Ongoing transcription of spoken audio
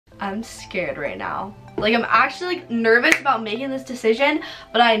I'm scared right now. Like, I'm actually like nervous about making this decision,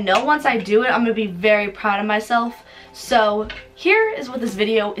 but I know once I do it, I'm gonna be very proud of myself. So here is what this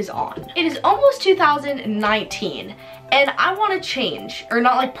video is on. It is almost 2019 and I want to change, or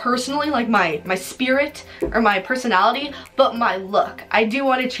not like personally, like my spirit or my personality, but my look. I do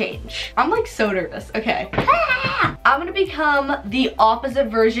want to change. I'm like so nervous. Okay. I'm gonna become the opposite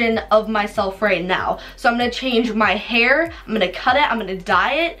version of myself right now. So I'm gonna change my hair, I'm gonna cut it, I'm gonna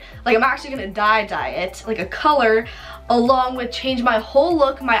dye it. Like, I'm actually gonna dye it, like a color, along with change my whole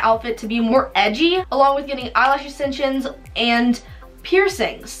look, my outfit to be more edgy, along with getting eyelash extensions and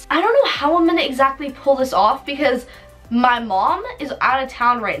piercings. I don't know how I'm gonna exactly pull this off because my mom is out of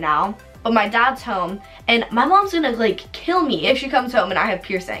town right now, but my dad's home, and my mom's gonna like kill me if she comes home and I have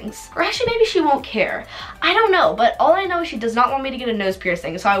piercings. Or actually maybe she won't care. I don't know, but all I know is she does not want me to get a nose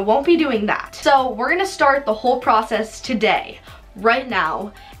piercing, so I won't be doing that. So we're gonna start the whole process today, right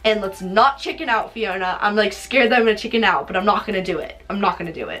now, and let's not chicken out, Fiona. I'm like scared that I'm gonna chicken out, but I'm not gonna do it. I'm not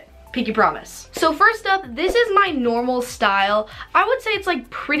gonna do it. Pinky promise. So first up, this is my normal style. I would say it's like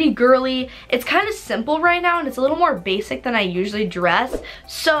pretty girly. It's kind of simple right now and it's a little more basic than I usually dress.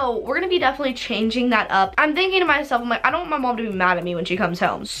 So we're gonna be definitely changing that up. I'm thinking to myself, I'm like, I don't want my mom to be mad at me when she comes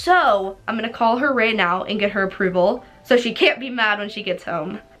home. So I'm gonna call her right now and get her approval so she can't be mad when she gets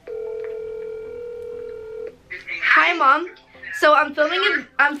home. Hi, Mom. So I'm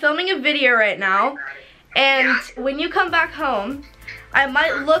filming a video right now, and when you come back home, I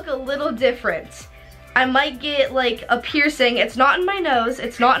might look a little different. I might get like a piercing. It's not in my nose.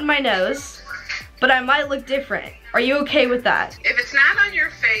 It's not in my nose. But I might look different. Are you okay with that? If it's not on your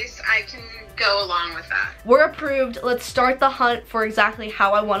face, I can go along with that. We're approved. Let's start the hunt for exactly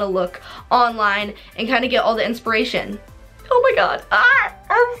how I want to look online and kind of get all the inspiration. Oh my god. Ah,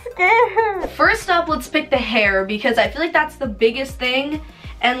 I'm scared. First up, let's pick the hair because I feel like that's the biggest thing.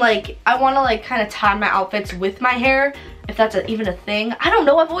 And like, I want to like kind of tie my outfits with my hair, if that's even a thing. I don't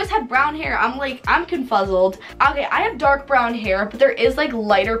know, I've always had brown hair. I'm confuzzled. Okay, I have dark brown hair, but there is like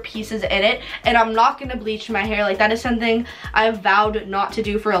lighter pieces in it, and I'm not gonna bleach my hair. Like, that is something I've vowed not to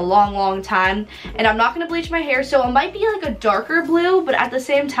do for a long time, and I'm not gonna bleach my hair, so it might be like a darker blue, but at the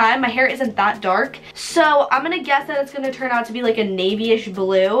same time, my hair isn't that dark. So I'm gonna guess that it's gonna turn out to be like a navy-ish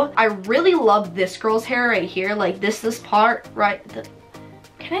blue. I really love this girl's hair right here, like this part right,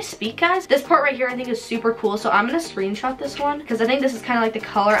 can I speak, guys? This part right here I think is super cool, so I'm gonna screenshot this one because I think this is kind of like the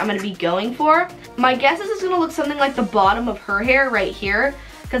color I'm gonna be going for. My guess is it's gonna look something like the bottom of her hair right here,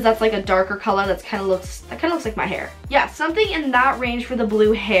 because that's like a darker color that kind of looks like my hair. Yeah, something in that range for the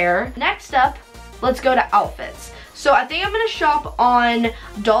blue hair. Next up, let's go to outfits. So I think I'm gonna shop on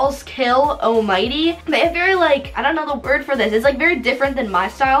Dolls Kill Almighty. They have very like, I don't know the word for this, it's like very different than my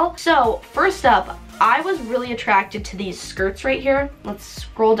style. So first up, I was really attracted to these skirts right here. Let's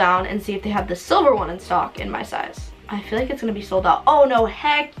scroll down and see if they have the silver one in stock in my size. I feel like it's gonna be sold out. Oh no,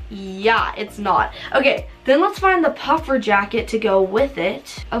 heck yeah, it's not. Okay, then let's find the puffer jacket to go with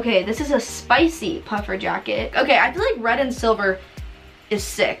it. Okay, this is a spicy puffer jacket. Okay, I feel like red and silver is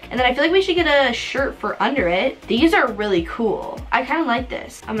sick. And then I feel like we should get a shirt for under it. These are really cool. I kind of like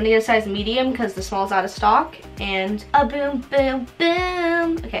this. I'm gonna get a size medium because the small's out of stock. And a boom, boom,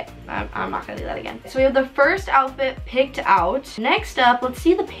 boom. Okay, I'm not gonna do that again. So we have the first outfit picked out. Next up, let's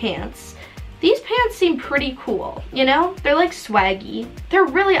see the pants. These pants seem pretty cool, you know? They're like swaggy. They're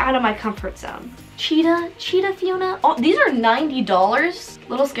really out of my comfort zone. Cheetah Fiona. Oh, these are $90. A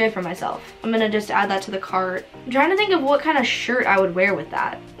little scared for myself. I'm gonna just add that to the cart. I'm trying to think of what kind of shirt I would wear with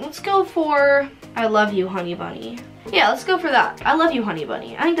that. Let's go for I love you, honey bunny. Yeah, let's go for that. I love you, honey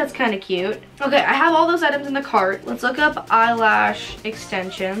bunny. I think that's kind of cute. Okay, I have all those items in the cart. Let's look up eyelash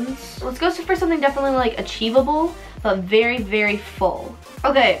extensions. Let's go for something definitely like achievable, but very full.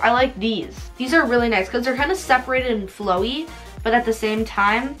 Okay, I like these. These are really nice because they're kind of separated and flowy, but at the same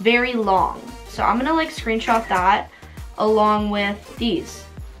time, very long. So I'm gonna like screenshot that along with these.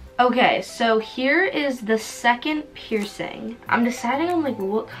 Okay, so here is the second piercing. I'm deciding on like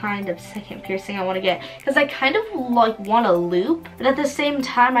what kind of second piercing I want to get because I kind of like want a loop, but at the same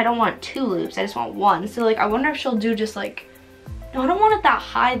time I don't want two loops, I just want one. So like I wonder if she'll do just like, no, I don't want it that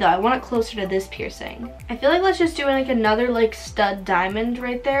high though. I want it closer to this piercing. I feel like let's just do like another like stud diamond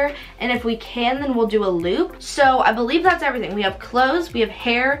right there, and if we can then we'll do a loop. So I believe that's everything. We have clothes, we have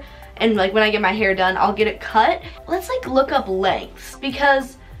hair, and like when I get my hair done I'll get it cut. Let's like look up lengths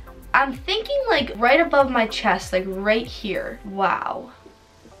because I'm thinking like right above my chest, like right here. Wow,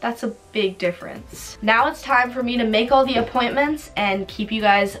 that's a big difference. Now it's time for me to make all the appointments and keep you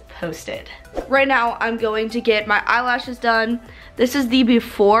guys posted. Right now I'm going to get my eyelashes done. This is the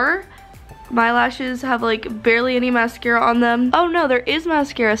before. My lashes have like barely any mascara on them. Oh no, there is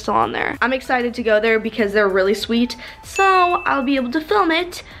mascara still on there. I'm excited to go there because they're really sweet. So I'll be able to film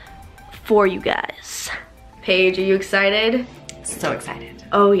it for you guys. Paige, are you excited? So excited.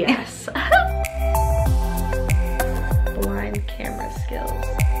 Oh yes. Blind camera skills.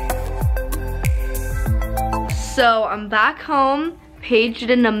 So I'm back home. Paige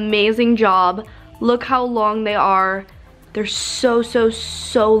did an amazing job. Look how long they are. They're so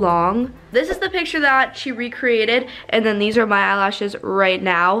long. This is the picture that she recreated, and then these are my eyelashes right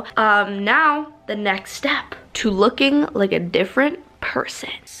now. Now the next step to looking like a different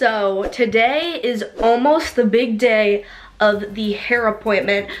person. So today is almost the big day of the hair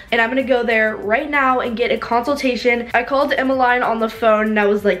appointment, and I'm gonna go there right now and get a consultation. I called Emmeline on the phone and I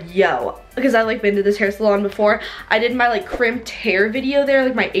was like, yo, because I like been to this hair salon before. I did my like crimped hair video there,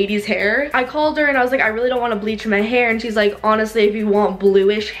 like my 80s hair. I called her and I was like, I really don't want to bleach my hair, and she's like, honestly, if you want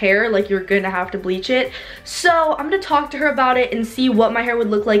bluish hair, like you're gonna have to bleach it. So I'm gonna talk to her about it and see what my hair would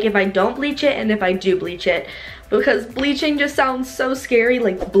look like if I don't bleach it and if I do bleach it, because bleaching just sounds so scary.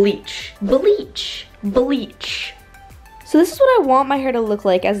 Like bleach, bleach, bleach. So this is what I want my hair to look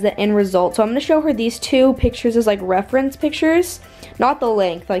like as the end result. So I'm gonna show her these two pictures as like reference pictures, not the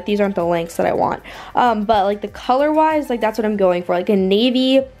length, like these aren't the lengths that I want. But like the color wise, like that's what I'm going for, like a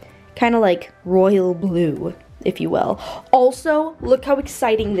navy, kind of like royal blue, if you will. Also, look how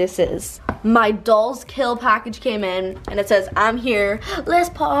exciting this is. My Dolls Kill package came in and it says, I'm here, let's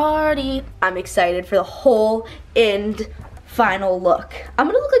party. I'm excited for the whole end final look. I'm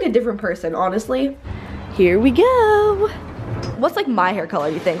gonna look like a different person, honestly. Here we go. What's like my hair color,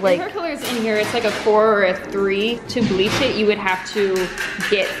 you think? Like, the hair color is in here. It's like a 4 or a 3. To bleach it, you would have to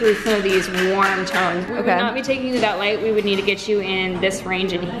get through some of these warm tones. We would not be taking you that light. We would need to get you in this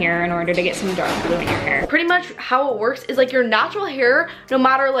range in here in order to get some dark blue in your hair. Pretty much how it works is like your natural hair, no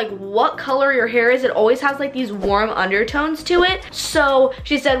matter like what color your hair is, it always has like these warm undertones to it. So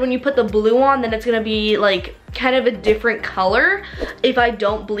she said when you put the blue on, then it's gonna be like kind of a different color. If I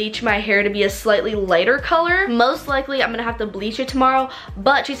don't bleach my hair to be a slightly lighter color, most likely I'm gonna have to bleach it tomorrow,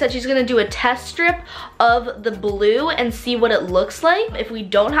 but she said she's gonna do a test strip of the blue and see what it looks like. If we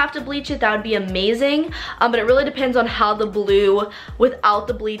don't have to bleach it, that would be amazing, but it really depends on how the blue without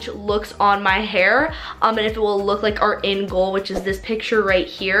the bleach looks on my hair, and if it will look like our end goal, which is this picture right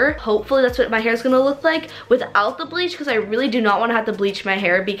here. Hopefully that's what my hair is gonna look like without the bleach, because I really do not want to have to bleach my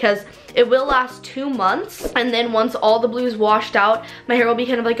hair because it will last 2 months, and then once all the blue is washed out, my hair will be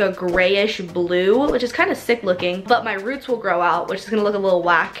kind of like a grayish blue, which is kind of sick looking, but my roots will grow out, which is gonna look a little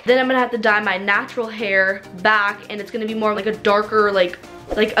whack. Then I'm gonna have to dye my natural hair back, and it's gonna be more like a darker, like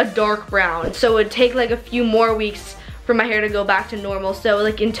a dark brown. So it would take like a few more weeks for my hair to go back to normal. So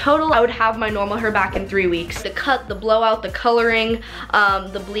like in total, I would have my normal hair back in 3 weeks. The cut, the blowout, the coloring,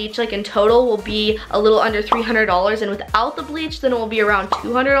 the bleach, like in total will be a little under $300, and without the bleach, then it will be around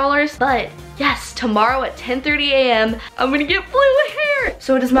 $200. But yes, tomorrow at 10:30 a.m., I'm gonna get blue hair.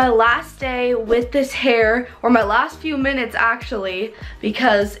 So it is my last day with this hair, or my last few minutes actually,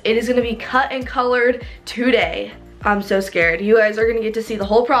 because it is gonna be cut and colored today. I'm so scared. You guys are gonna get to see the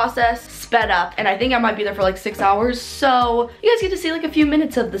whole process sped up, and I think I might be there for like 6 hours, so you guys get to see like a few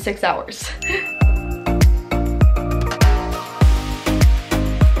minutes of the 6 hours.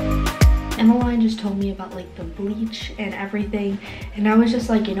 Emmeline just told me about like the bleach and everything, and I was just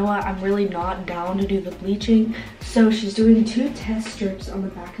like, you know what, I'm really not down to do the bleaching. So she's doing 2 test strips on the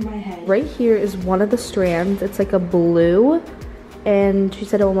back of my head. Right here is one of the strands. It's like a blue, and she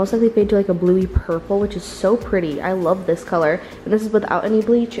said it will most likely fade to like a bluey purple, which is so pretty. I love this color, and this is without any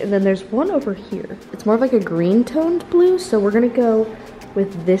bleach. And then there's one over here. It's more of like a green toned blue, so we're gonna go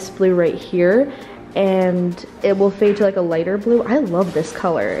with this blue right here, and it will fade to like a lighter blue. I love this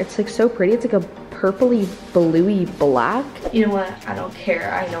color. It's like so pretty. It's like a purpley bluey black. You know what, I don't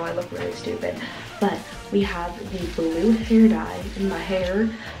care. I know I look really stupid, but we have the blue hair dye in my hair.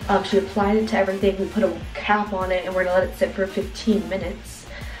 She applied it to everything. We put a cap on it, and we're gonna let it sit for 15 minutes.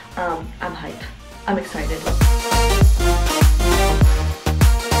 I'm hype. I'm excited.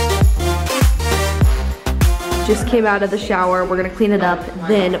 Just came out of the shower. We're gonna clean it up,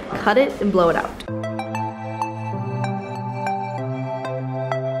 then cut it and blow it out.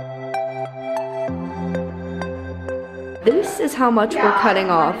 This is how much we're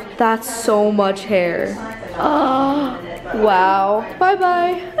cutting off. That's so much hair. Oh, wow.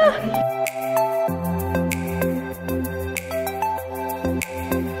 Bye-bye.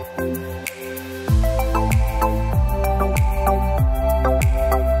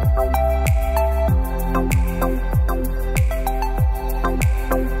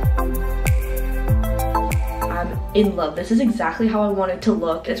 in love. This is exactly how I want it to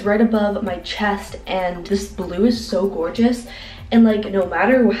look. It's right above my chest, and this blue is so gorgeous. And like, no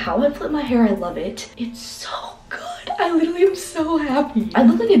matter how I flip my hair, I love it. It's so good. I literally am so happy. I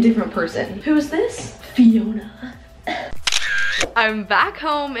look like a different person. Who is this? Fiona. I'm back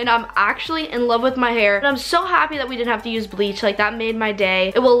home and I'm actually in love with my hair. And I'm so happy that we didn't have to use bleach. Like, that made my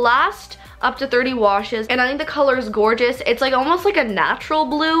day. It will last up to 30 washes, and I think the color is gorgeous. It's like almost like a natural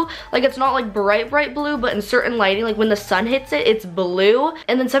blue. Like, it's not like bright blue, but in certain lighting, like when the sun hits it, it's blue.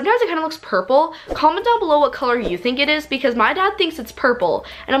 And then sometimes it kind of looks purple. Comment down below what color you think it is, because my dad thinks it's purple.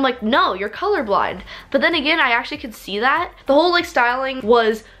 And I'm like, no, you're colorblind. But then again, I actually could see that. The whole like styling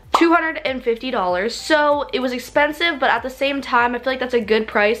was $250, so it was expensive, but at the same time I feel like that's a good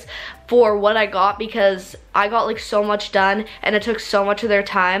price for what I got, because I got like so much done and it took so much of their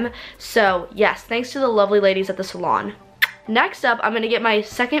time. So yes, thanks to the lovely ladies at the salon. Next up, I'm gonna get my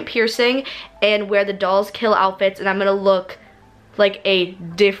second piercing and wear the Dolls Kill outfits, and I'm gonna look like a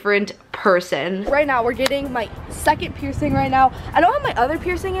different person. Right now we're getting my second piercing right now. I don't have my other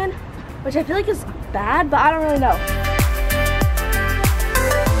piercing in, which I feel like is bad, but I don't really know.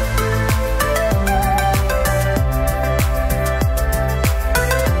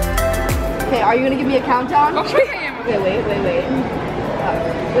 Okay, are you gonna give me a countdown? Oh, sure I am. Okay, wait.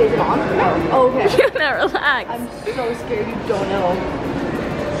 Wait, is it on? Oh, okay. Yeah, relax. I'm so scared you don't know.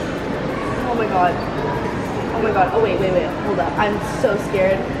 Oh my god. Oh my god. Oh, wait. Hold up. I'm so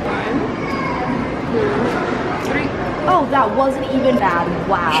scared. 1, 2, 3. Oh, that wasn't even bad.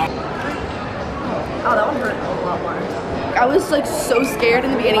 Wow. Oh, that one hurt a lot more. I was like so scared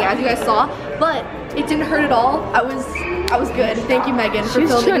in the beginning, as you guys saw, but it didn't hurt at all. I was good. Thank you, Megan, for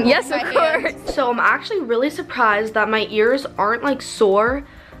filming. Yes, of course. So I'm actually really surprised that my ears aren't like sore.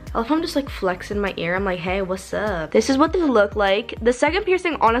 I love how I'm just like flexing my ear. I'm like, hey, what's up? This is what they look like. The second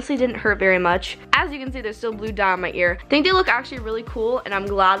piercing honestly didn't hurt very much. As you can see, there's still blue dye on my ear. I think they look actually really cool, and I'm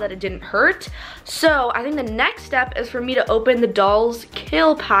glad that it didn't hurt. So I think the next step is for me to open the Dolls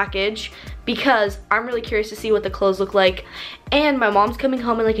Kill package, because I'm really curious to see what the clothes look like. And my mom's coming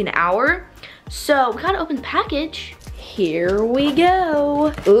home in like an hour, so we gotta open the package. Here we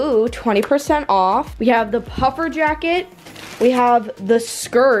go. Ooh, 20% off. We have the puffer jacket. We have the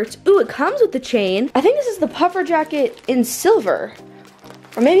skirt. Ooh, it comes with the chain. I think this is the puffer jacket in silver.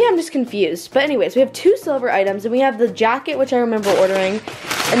 Or maybe I'm just confused. But anyways, we have 2 silver items, and we have the jacket, which I remember ordering.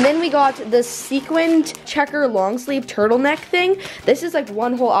 And then we got the sequined checker long sleeve turtleneck thing. This is like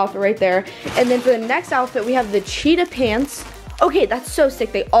one whole outfit right there. And then for the next outfit, we have the cheetah pants. Okay, that's so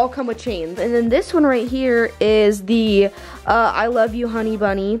sick. They all come with chains. And then this one right here is the I love you, honey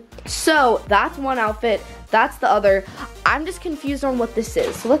bunny. So that's one outfit. That's the other. I'm just confused on what this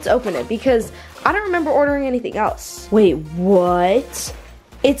is. So let's open it, because I don't remember ordering anything else. Wait, what?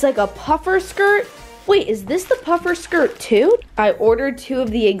 It's like a puffer skirt? Wait, is this the puffer skirt too? I ordered 2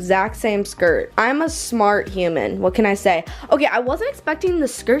 of the exact same skirt. I'm a smart human, what can I say? Okay, I wasn't expecting the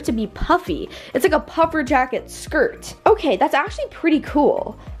skirt to be puffy. It's like a puffer jacket skirt. Okay, that's actually pretty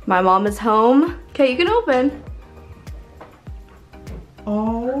cool. My mom is home. Okay, you can open.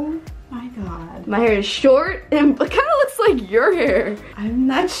 Oh my god. My hair is short and it kind of looks like your hair. I'm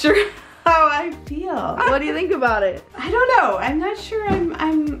not sure how I feel. What do you think about it? I don't know. I'm not sure.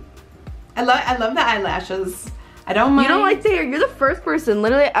 I love the eyelashes. I don't mind. You don't like the hair. You're the first person.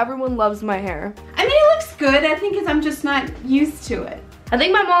 Literally everyone loves my hair. I mean, it looks good. I think 'cause I'm just not used to it. I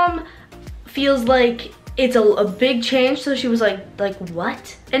think my mom feels like it's a big change, so she was like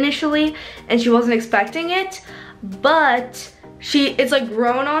what initially, and she wasn't expecting it, but it's like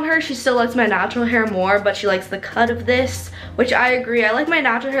grown on her. She still likes my natural hair more, but she likes the cut of this, which I agree. I like my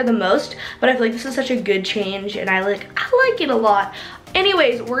natural hair the most, but I feel like this is such a good change, and I like it a lot.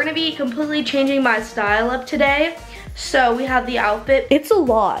 Anyways, we're gonna be completely changing my style up today. So we have the outfit. It's a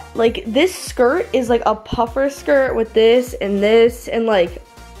lot. Like, this skirt is like a puffer skirt with this, and like,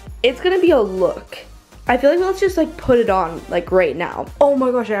 it's gonna be a look. I feel like let's just like put it on like right now. Oh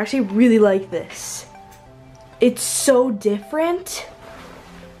my gosh, I actually really like this. It's so different.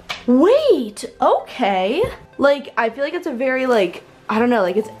 Wait, okay. Like, I feel like it's a very like, I don't know,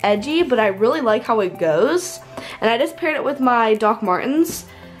 like it's edgy, but I really like how it goes. And I just paired it with my Doc Martens,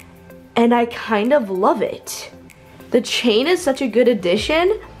 and I kind of love it. The chain is such a good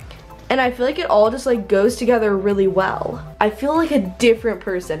addition, and I feel like it all just like goes together really well. I feel like a different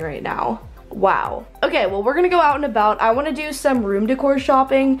person right now. Wow. Okay, well, we're gonna go out and about. I wanna do some room decor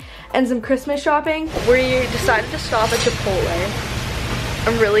shopping and some Christmas shopping. We decided to stop at Chipotle.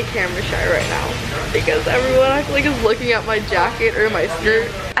 I'm really camera shy right now because everyone I feel like is looking at my jacket or my skirt.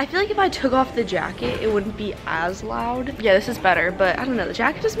 I feel like if I took off the jacket, it wouldn't be as loud. Yeah, this is better, but I don't know, the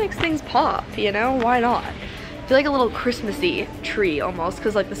jacket just makes things pop, you know? Why not? feel like a little Christmassy tree almost,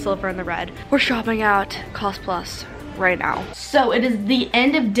 because like the silver and the red. We're shopping out Cost Plus right now. So it is the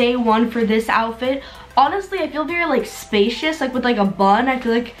end of day 1 for this outfit. Honestly, I feel very like spacious, like with like a bun. I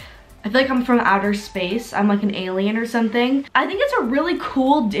feel like I'm from outer space. I'm like an alien or something. I think it's a really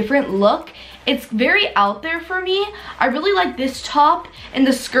cool, different look. It's very out there for me. I really like this top and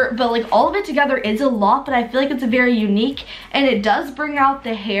the skirt, but like all of it together is a lot, but I feel like it's a very unique, and it does bring out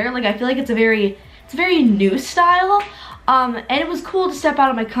the hair. Like I feel like it's a very new style. And it was cool to step out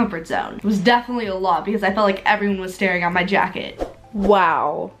of my comfort zone. It was definitely a lot because I felt like everyone was staring at my jacket.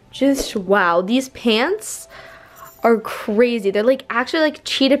 Wow, just wow. These pants are crazy. They're like actually like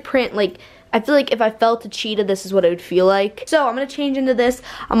cheetah print. Like I feel like if I felt a cheetah, this is what it would feel like. So I'm gonna change into this.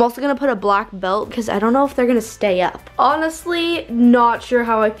 I'm also gonna put a black belt because I don't know if they're gonna stay up. Honestly, not sure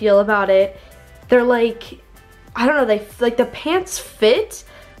how I feel about it. They're like, I don't know, they like the pants fit.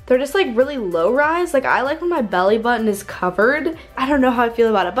 They're just like really low rise. Like I like when my belly button is covered. I don't know how I feel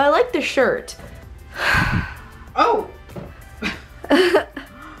about it, but I like the shirt. Oh.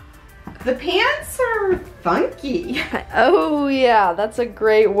 The pants are funky. Oh yeah, that's a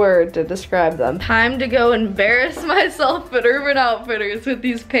great word to describe them. Time to go embarrass myself at Urban Outfitters with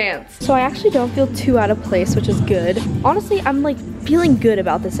these pants. So I actually don't feel too out of place, which is good. Honestly, I'm like feeling good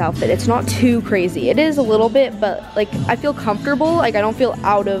about this outfit. It's not too crazy. It is a little bit, but like I feel comfortable. Like I don't feel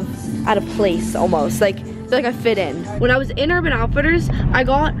out of place almost. Like I feel like I fit in. When I was in Urban Outfitters, I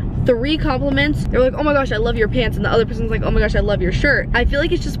got 3 compliments. They're like, oh my gosh, I love your pants. And the other person's like, oh my gosh, I love your shirt. I feel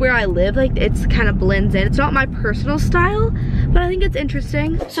like it's just where I live. Like it's kind of blends in. It's not my personal style, but I think it's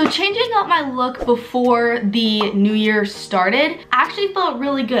interesting. So changing up my look before the new year started actually felt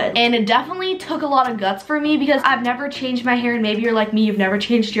really good. And it definitely took a lot of guts for me because I've never changed my hair, and maybe you're like me, you've never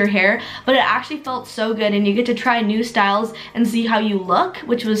changed your hair, but it actually felt so good, and you get to try new styles and see how you look,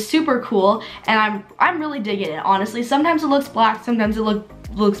 which was super cool. And I'm really digging it, honestly. Sometimes it looks black, sometimes it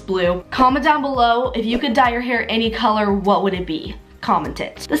looks blue. Comment down below, if you could dye your hair any color, what would it be? Comment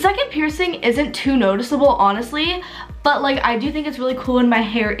it. The second piercing isn't too noticeable, honestly, but like I do think it's really cool when my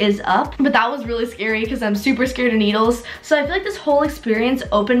hair is up, but that was really scary because I'm super scared of needles. So I feel like this whole experience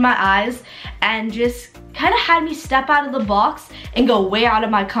opened my eyes and just kind of had me step out of the box and go way out of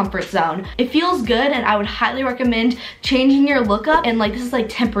my comfort zone. It feels good, and I would highly recommend changing your look up, and like this is like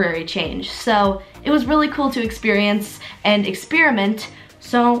temporary change. So it was really cool to experience and experiment.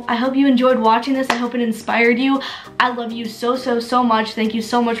 So I hope you enjoyed watching this. I hope it inspired you. I love you so much. Thank you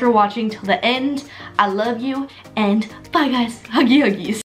so much for watching till the end. I love you, and bye guys. Huggy huggies.